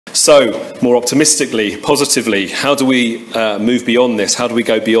So, more optimistically, positively, how do we move beyond this? How do we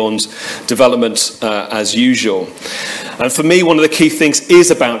go beyond development as usual? And for me, one of the key things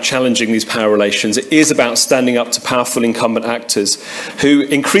is about challenging these power relations. It is about standing up to powerful incumbent actors who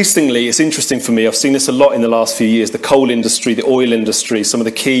increasingly, it's interesting for me, I've seen this a lot in the last few years, the coal industry, the oil industry, some of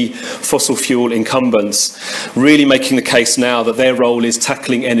the key fossil fuel incumbents, really making the case now that their role is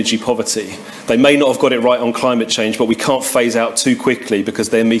tackling energy poverty. They may not have got it right on climate change, but we can't phase out too quickly because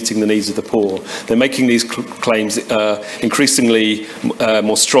they're meeting the needs of the poor. They're making these claims increasingly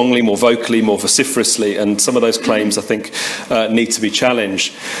more strongly, more vocally, more vociferously, and some of those claims, I think, need to be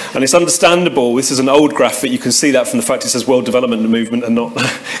challenged. And it's understandable, this is an old graphic, you can see that from the fact it says World Development Movement and not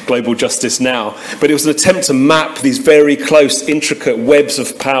Global Justice Now, but it was an attempt to map these very close, intricate webs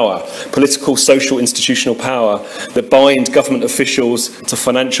of power, political, social, institutional power, that bind government officials to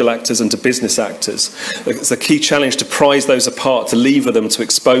financial actors and to business actors. It's a key challenge to prise those apart, to lever them, to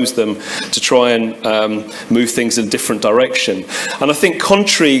expose them, to try and move things in a different direction. And I think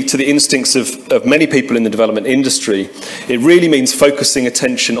contrary to the instincts of many people in the development industry, it really means focusing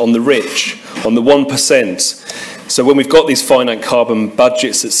attention on the rich, on the 1%. So when we've got these finite carbon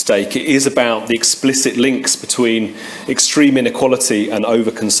budgets at stake, it is about the explicit links between extreme inequality and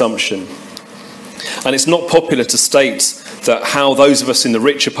overconsumption. And it's not popular to state that how those of us in the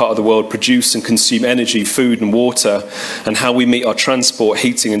richer part of the world produce and consume energy, food and water, and how we meet our transport,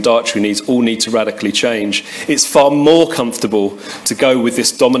 heating and dietary needs all need to radically change. It's far more comfortable to go with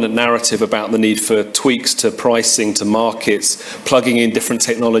this dominant narrative about the need for tweaks to pricing, to markets, plugging in different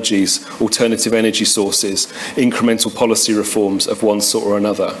technologies, alternative energy sources, incremental policy reforms of one sort or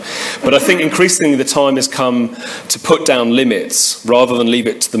another. But I think increasingly the time has come to put down limits rather than leave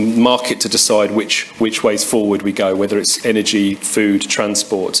it to the market to decide which ways forward we go, whether it's energy, food,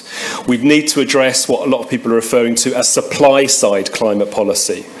 transport. We need to address what a lot of people are referring to as supply-side climate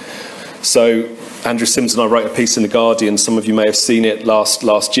policy. So Andrew Sims and I wrote a piece in The Guardian, some of you may have seen it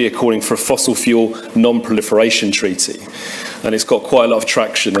last year, calling for a fossil fuel non-proliferation treaty. And it's got quite a lot of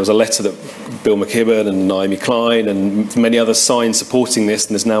traction. There was a letter that Bill McKibben and Naomi Klein and many others signed supporting this,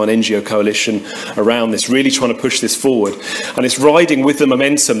 and there's now an NGO coalition around this, really trying to push this forward. And it's riding with the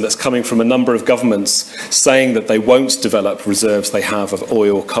momentum that's coming from a number of governments saying that they won't develop reserves they have of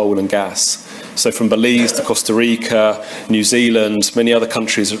oil, coal and gas. So from Belize to Costa Rica, New Zealand, many other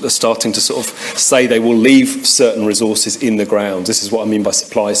countries are starting to sort of say they will leave certain resources in the ground. This is what I mean by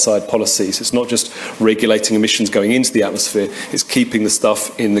supply-side policies. It's not just regulating emissions going into the atmosphere, it's keeping the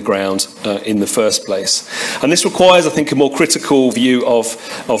stuff in the ground in the first place. And this requires, I think, a more critical view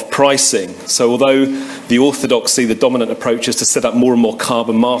of pricing. So although the orthodoxy, the dominant approach is to set up more and more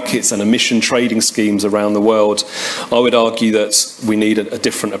carbon markets and emission trading schemes around the world, I would argue that we need a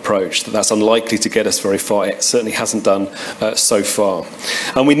different approach, that's unlikely to get us very far. It certainly hasn't done so far.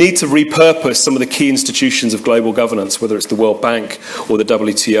 And we need to repurpose some of the key institutions of global governance, whether it's the World Bank or the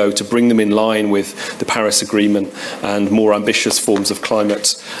WTO, to bring them in line with the Paris Agreement and more ambitious forms of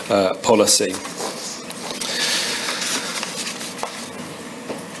climate policy.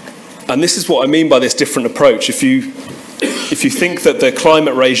 And this is what I mean by this different approach. If you think that the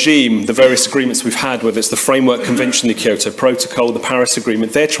climate regime, the various agreements we've had, whether it's the Framework Convention, the Kyoto Protocol, the Paris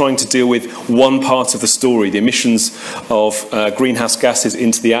Agreement, they're trying to deal with one part of the story, the emissions of greenhouse gases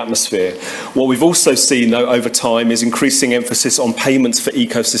into the atmosphere. What we've also seen, though, over time is increasing emphasis on payments for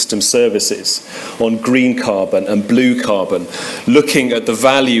ecosystem services, on green carbon and blue carbon, looking at the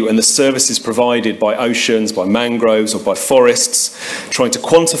value and the services provided by oceans, by mangroves or by forests, trying to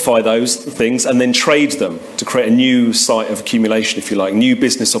quantify those things and then trade them to create a new site of accumulation, if you like, new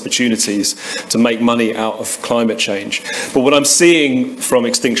business opportunities to make money out of climate change. But what I'm seeing from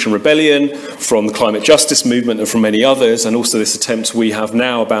Extinction Rebellion, from the climate justice movement and from many others, and also this attempt we have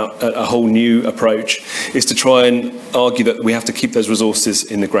now about a whole new approach, is to try and argue that we have to keep those resources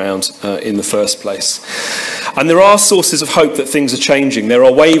in the ground in the first place. And there are sources of hope that things are changing. There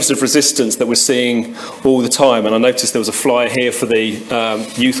are waves of resistance that we're seeing all the time. And I noticed there was a flyer here for the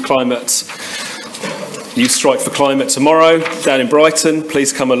Youth Strike for Climate tomorrow down in Brighton.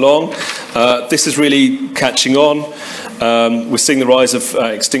 Please come along. This is really catching on. We're seeing the rise of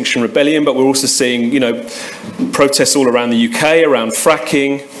Extinction Rebellion, but we're also seeing, protests all around the UK around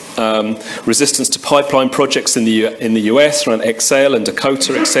fracking, resistance to pipeline projects in the US around Exhale and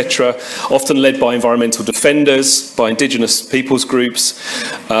Dakota, etc., often led by environmental defenders, by indigenous peoples groups.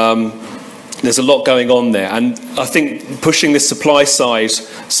 there's a lot going on there, and I think pushing this supply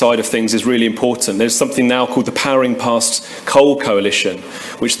side of things is really important. There's something now called the Powering Past Coal Coalition,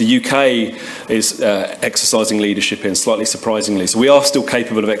 which the UK is exercising leadership in, slightly surprisingly. So we are still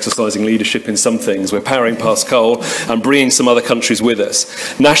capable of exercising leadership in some things. We're powering past coal and bringing some other countries with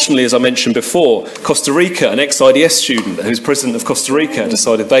us. Nationally, as I mentioned before, Costa Rica, an ex-IDS student who's president of Costa Rica,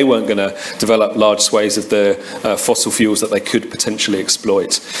 decided they weren't going to develop large swathes of the fossil fuels that they could potentially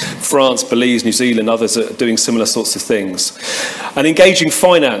exploit. France, Belize, New Zealand, others are doing similar sorts of things. And engaging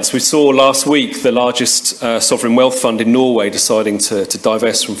finance, we saw last week the largest sovereign wealth fund in Norway deciding to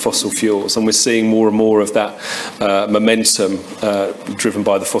divest from fossil fuels, and we're seeing more and more of that momentum driven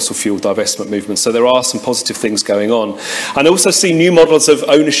by the fossil fuel divestment movement. So there are some positive things going on. And I also see new models of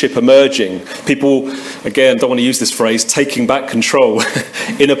ownership emerging. People, again, don't want to use this phrase, taking back control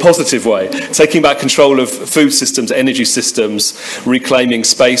in a positive way, taking back control of food systems, energy systems, reclaiming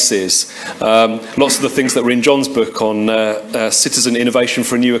spaces. Lots of the things that were in John's book on citizen innovation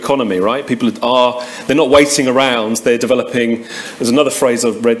for a new economy, right? They're not waiting around, they're developing, there's another phrase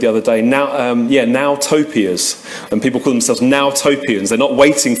I've read the other day, now-topias, and people call themselves now-topians. They're not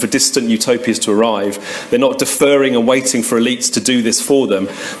waiting for distant utopias to arrive, they're not deferring and waiting for elites to do this for them,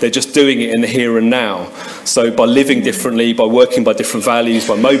 they're just doing it in the here and now. So by living differently, by working by different values,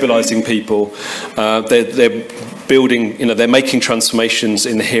 by mobilising people, they're building, they're making transformations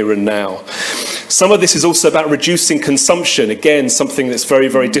in the here and now. Some of this is also about reducing consumption. Again, something that's very,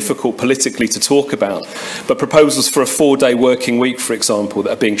 very difficult politically to talk about. But proposals for a 4-day working week, for example,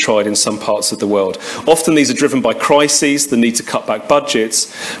 that are being tried in some parts of the world. Often these are driven by crises, the need to cut back budgets,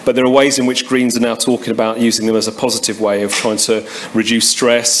 but there are ways in which Greens are now talking about using them as a positive way of trying to reduce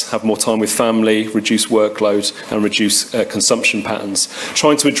stress, have more time with family, reduce workload, and reduce consumption patterns.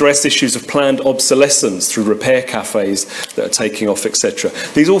 Trying to address issues of planned obsolescence through repair cafes that are taking off, etc.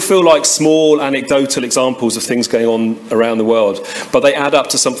 These all feel like small anecdotal examples of things going on around the world, but they add up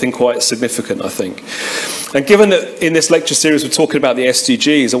to something quite significant, I think. And given that in this lecture series we're talking about the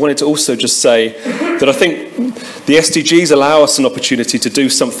SDGs, I wanted to also just say that I think the SDGs allow us an opportunity to do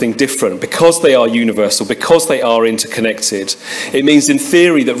something different because they are universal, because they are interconnected. It means in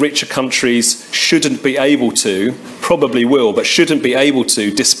theory that richer countries shouldn't be able to, probably will, but shouldn't be able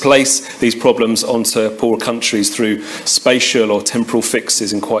to displace these problems onto poorer countries through spatial or temporal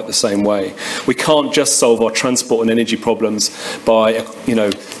fixes in quite the same way. We can't just solve our transport and energy problems by,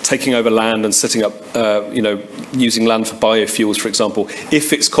 taking over land and setting up, using land for biofuels, for example,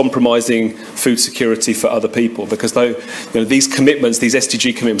 if it's compromising food security for other people, because these commitments, these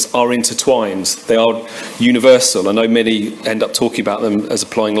SDG commitments are intertwined. They are universal. I know many end up talking about them as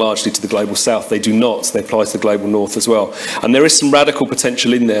applying largely to the global south. They do not. They apply to the global north as well. And there is some radical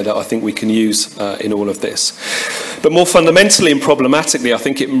potential in there that I think we can use in all of this. But more fundamentally and problematically, I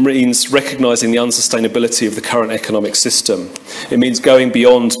think it means recognising the unsustainability of the current economic system. It means going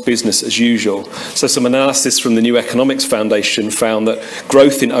beyond business as usual. So some analysis from the New Economics Foundation found that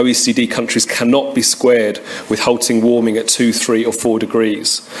growth in OECD countries cannot be squared with halting warming at 2, 3 or 4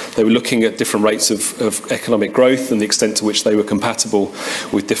 degrees. They were looking at different rates of economic growth and the extent to which they were compatible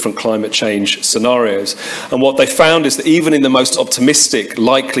with different climate change scenarios. And what they found is that even in the most optimistic,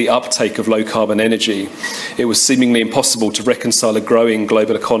 likely uptake of low carbon energy, it was seemingly impossible to reconcile a growing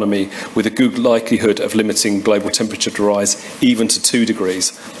global economy with a good likelihood of limiting global temperature to rise even to 2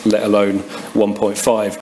 degrees, let alone 1.5.